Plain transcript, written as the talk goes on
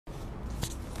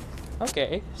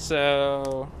Okay,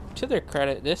 so to their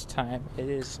credit this time, it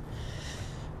is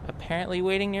apparently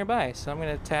waiting nearby. So I'm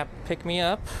going to tap pick me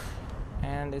up,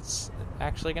 and it's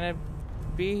actually going to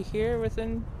be here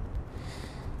within...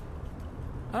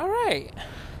 Alright.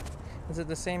 Is it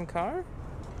the same car?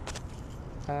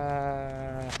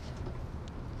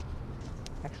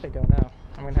 Actually don't know.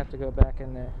 I'm going to have to go back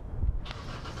in the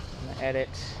edit.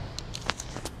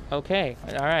 Okay,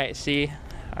 alright, see,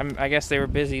 I guess they were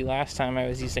busy last time I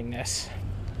was using this.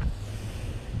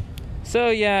 So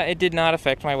yeah, it did not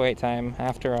affect my wait time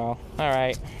after all.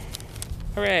 Alright.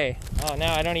 Hooray. Oh,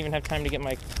 now I don't even have time to get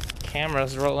my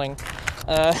cameras rolling.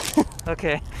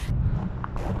 Okay.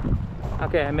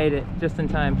 Okay, I made it just in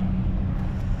time.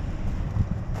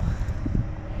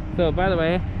 So, by the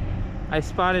way, I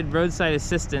spotted roadside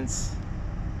assistance.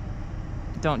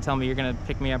 Don't tell me you're gonna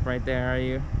pick me up right there, are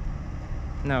you?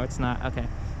 No, it's not. Okay.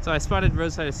 So I spotted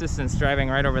roadside assistance driving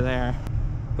right over there.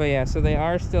 But yeah, so they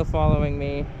are still following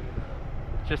me,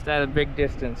 just at a big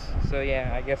distance. So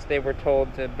yeah, I guess they were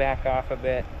told to back off a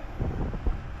bit,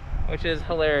 which is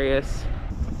hilarious.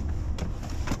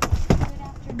 Good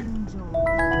afternoon, Joel.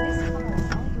 This car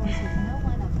is all yours with no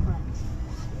one up front.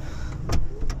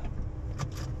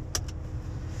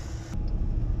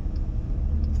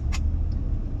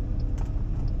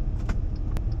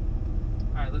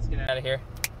 Alright, let's get out of here.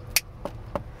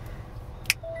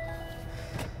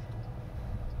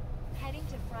 Heading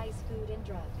to Fry's Food and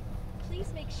Drug.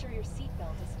 Please make sure your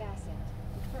seatbelt is fastened.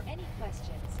 For any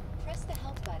questions, press the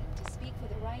help button to speak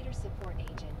with a rider support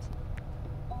agent.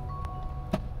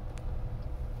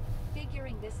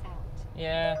 Figuring this out.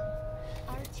 Yeah.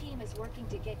 Our team is working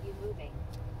to get you moving.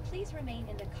 Please remain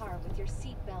in the car with your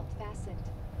seatbelt fastened.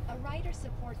 A rider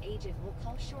support agent will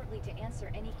call shortly to answer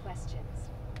any questions.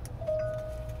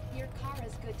 Your car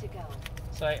is good to go.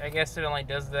 So I guess it only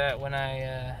does that when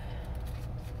I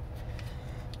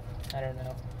don't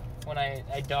know, when I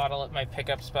dawdle at my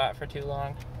pickup spot for too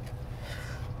long.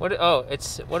 What? Oh,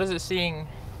 what is it seeing?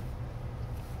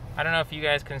 I don't know if you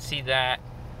guys can see that,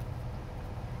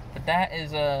 but that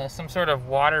is some sort of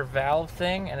water valve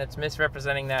thing, and it's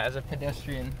misrepresenting that as a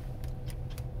pedestrian.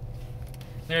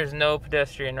 There's no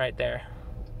pedestrian right there.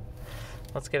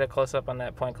 Let's get a close up on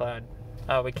that point cloud.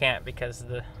 Oh, we can't because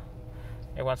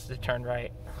it wants to turn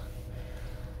right.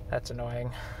 That's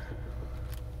annoying.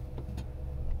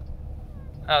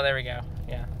 Oh, there we go.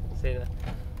 Yeah, see the...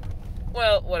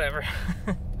 Well, whatever.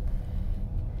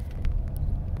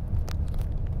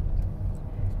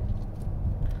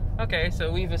 Okay,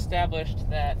 so we've established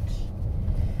that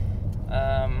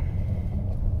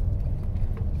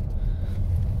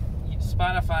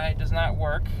Spotify does not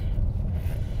work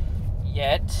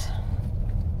yet,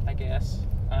 I guess.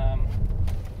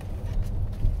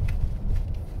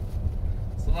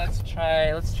 So let's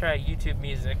try YouTube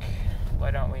Music.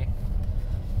 Why don't we?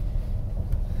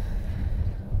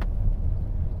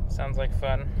 Sounds like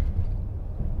fun.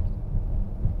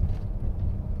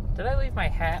 Did I leave my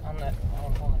hat on the... Oh,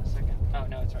 hold on a second. Oh,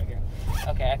 no, it's right here.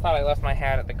 Okay, I thought I left my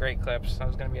hat at the Great Clips. I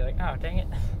was going to be like, oh, dang it.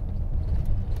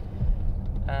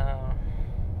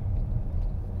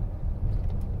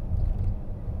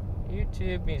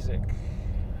 YouTube Music.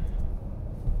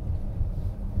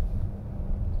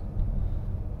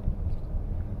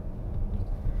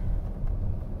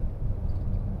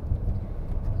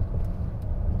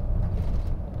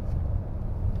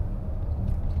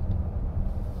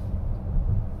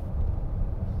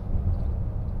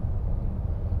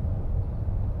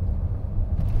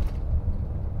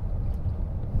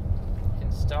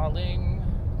 Installing.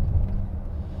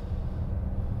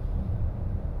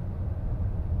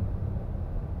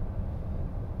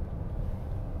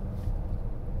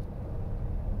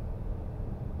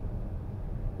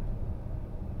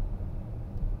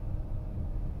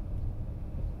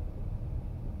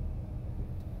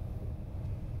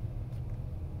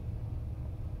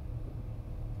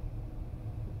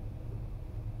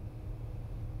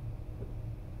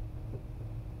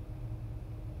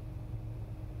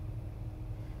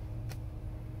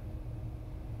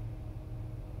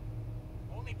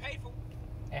 Pay for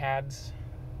Ads.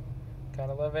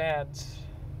 Gotta love ads.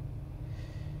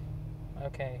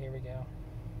 Okay, here we go.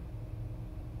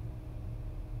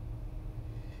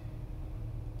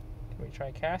 Can we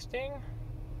try casting?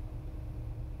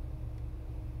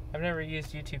 I've never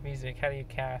used YouTube Music. How do you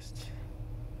cast?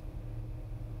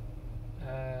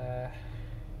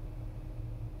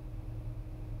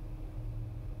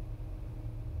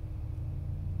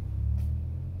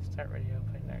 Start radio,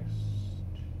 play next.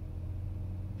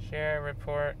 Share,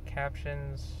 report,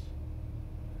 captions.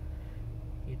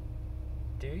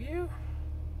 Do you?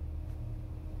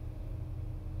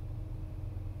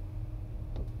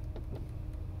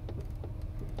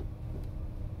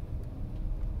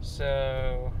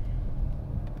 So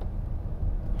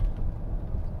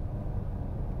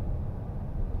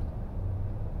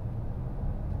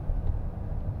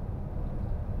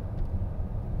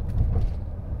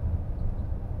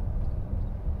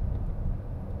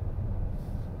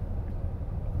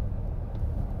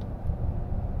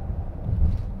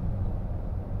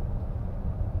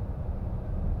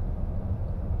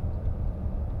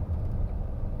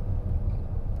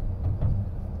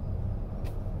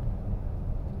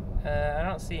I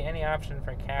don't see any option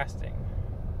for casting.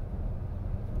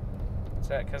 Is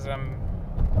that because I'm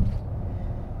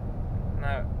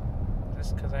not,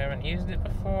 just because I haven't used it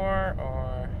before,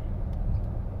 or?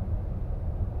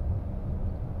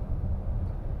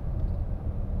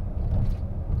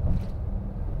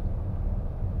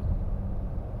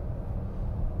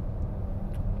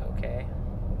 Okay.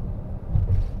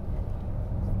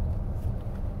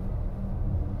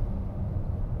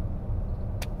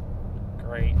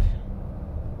 Great.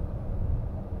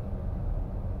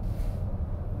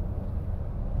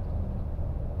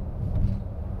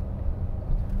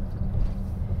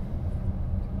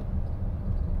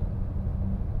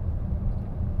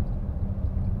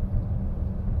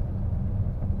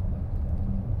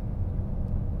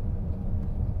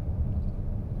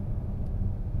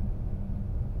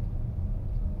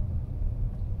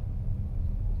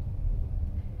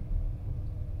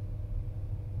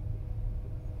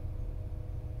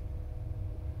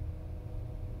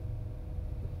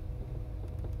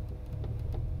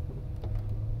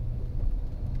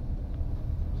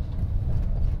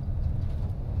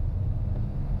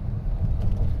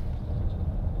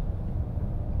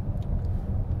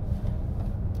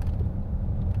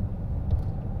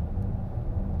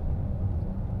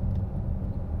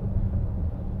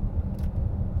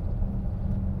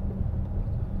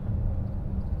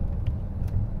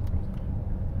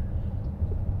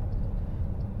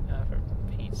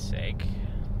 Sake.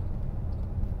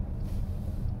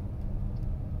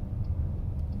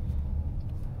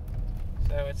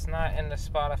 So it's not in the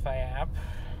Spotify app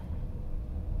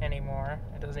anymore.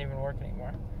 It doesn't even work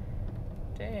anymore.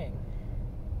 Dang.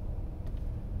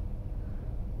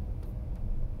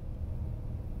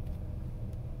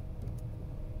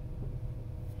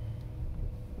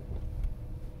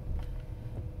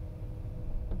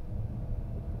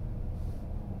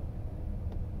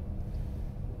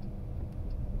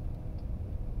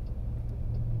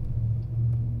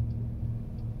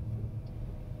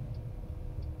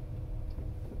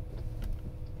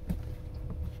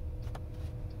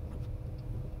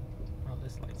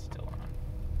 This light's still on.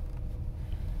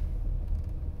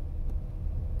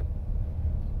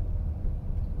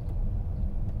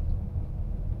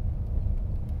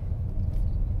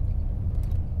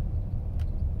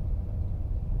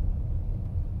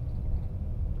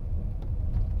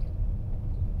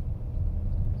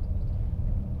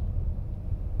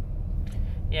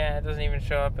 Yeah, it doesn't even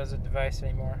show up as a device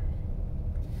anymore.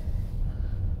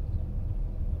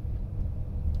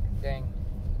 Dang.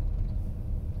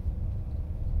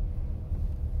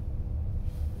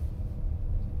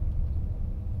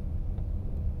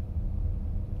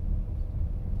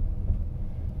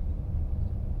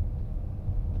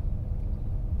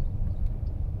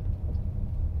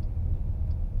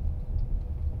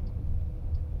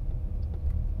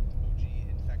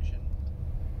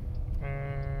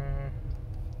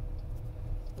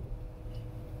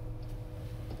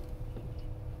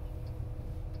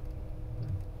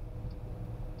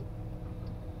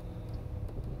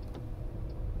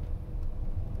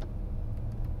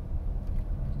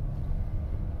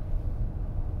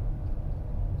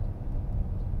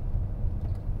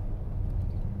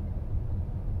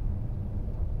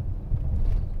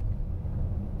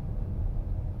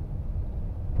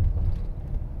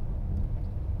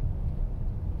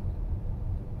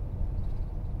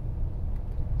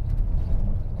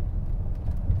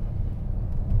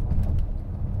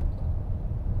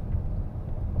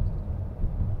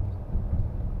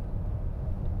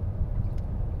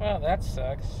 Well, that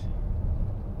sucks.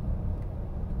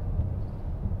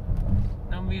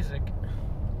 No music.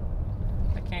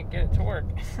 I can't get it to work.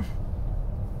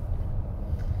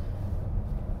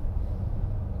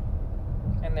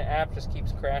 And the app just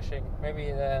keeps crashing. Maybe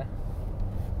it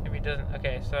doesn't.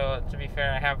 Okay, so to be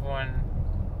fair, I have a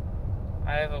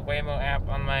Waymo app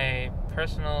on my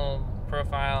personal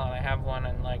profile, and I have one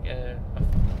in like a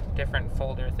different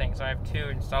folder thing. So I have two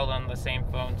installed on the same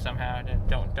phone somehow.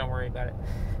 Don't worry about it.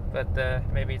 But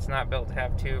maybe it's not built to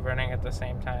have two running at the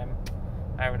same time.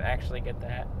 I would actually get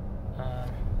that.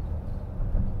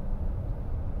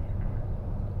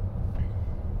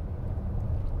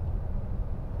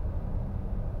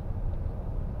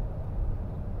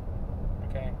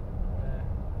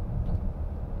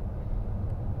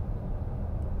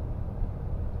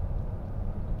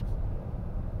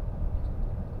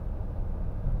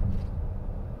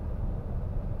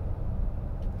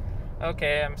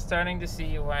 Okay, I'm starting to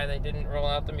see why they didn't roll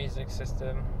out the music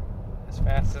system as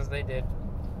fast as they did.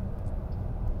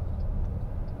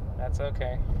 That's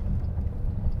okay.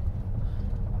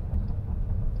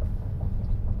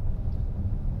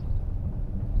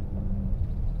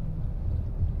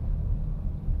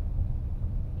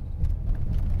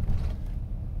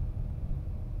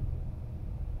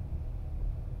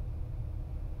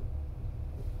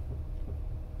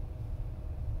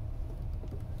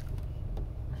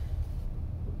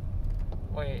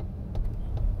 Wait.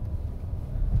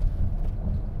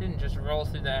 Didn't just roll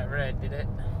through that red, did it?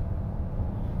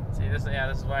 See, this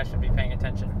is why I should be paying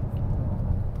attention.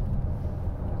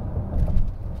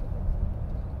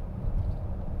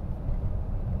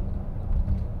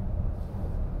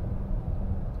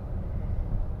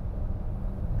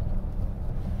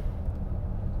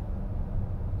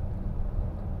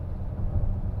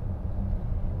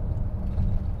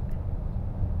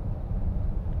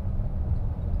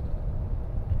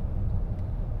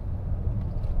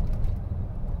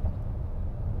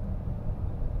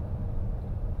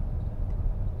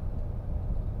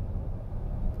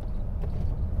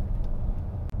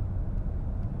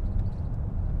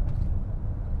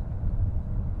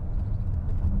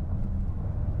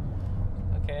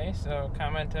 Okay, so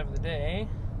comment of the day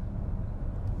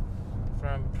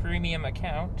from Premium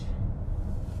Account.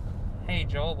 Hey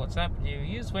Joel, what's up? You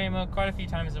use Waymo quite a few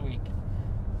times a week.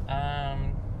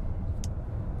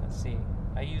 Let's see.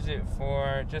 I use it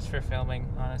just for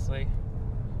filming, honestly.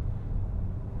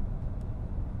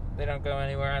 They don't go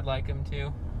anywhere I'd like them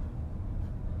to.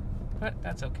 But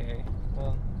that's okay.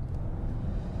 Well,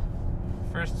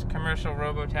 first commercial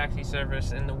robo-taxi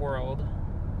service in the world.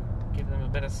 Give them a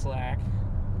bit of slack.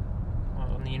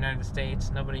 Well, in the United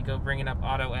States, nobody go bringing up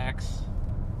AutoX.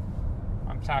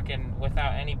 I'm talking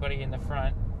without anybody in the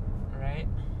front, right?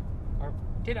 Or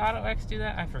did AutoX do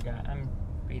that? I forgot. I'm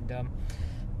being dumb.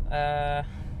 But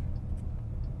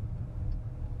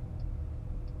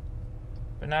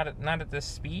not at this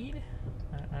speed.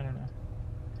 I don't know.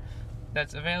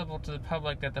 That's available to the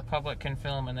public, that the public can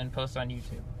film and then post on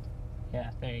YouTube. Yeah,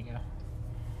 there you go.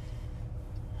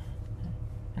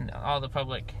 And all the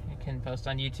public can post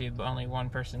on YouTube, but only one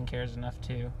person cares enough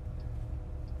to.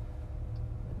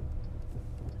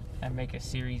 And make a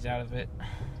series out of it.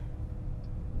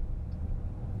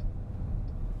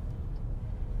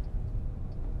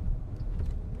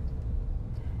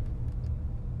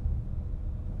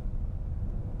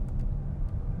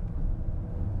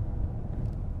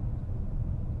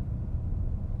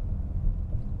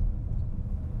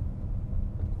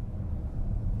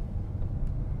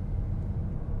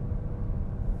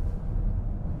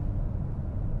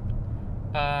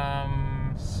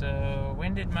 So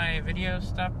when did my video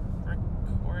stop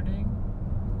recording?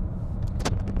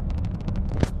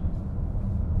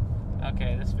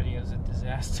 Okay, this video is a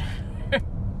disaster. Am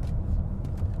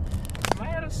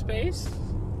I out of space?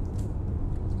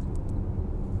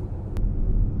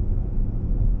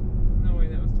 No way,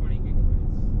 that was 20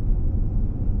 gigabytes.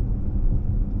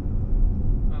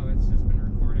 Oh, it's just been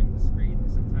recording the screen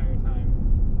this entire time.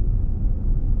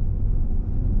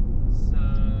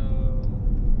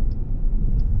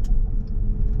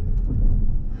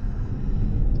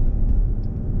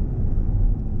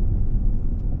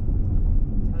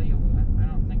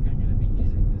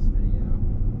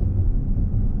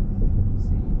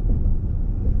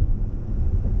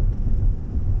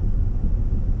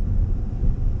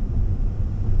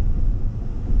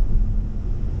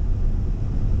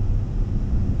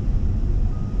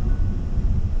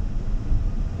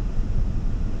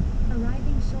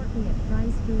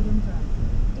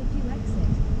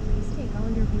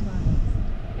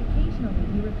 Occasionally,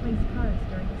 you replace cars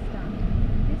during a stop.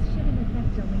 This shouldn't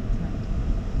affect your wait time.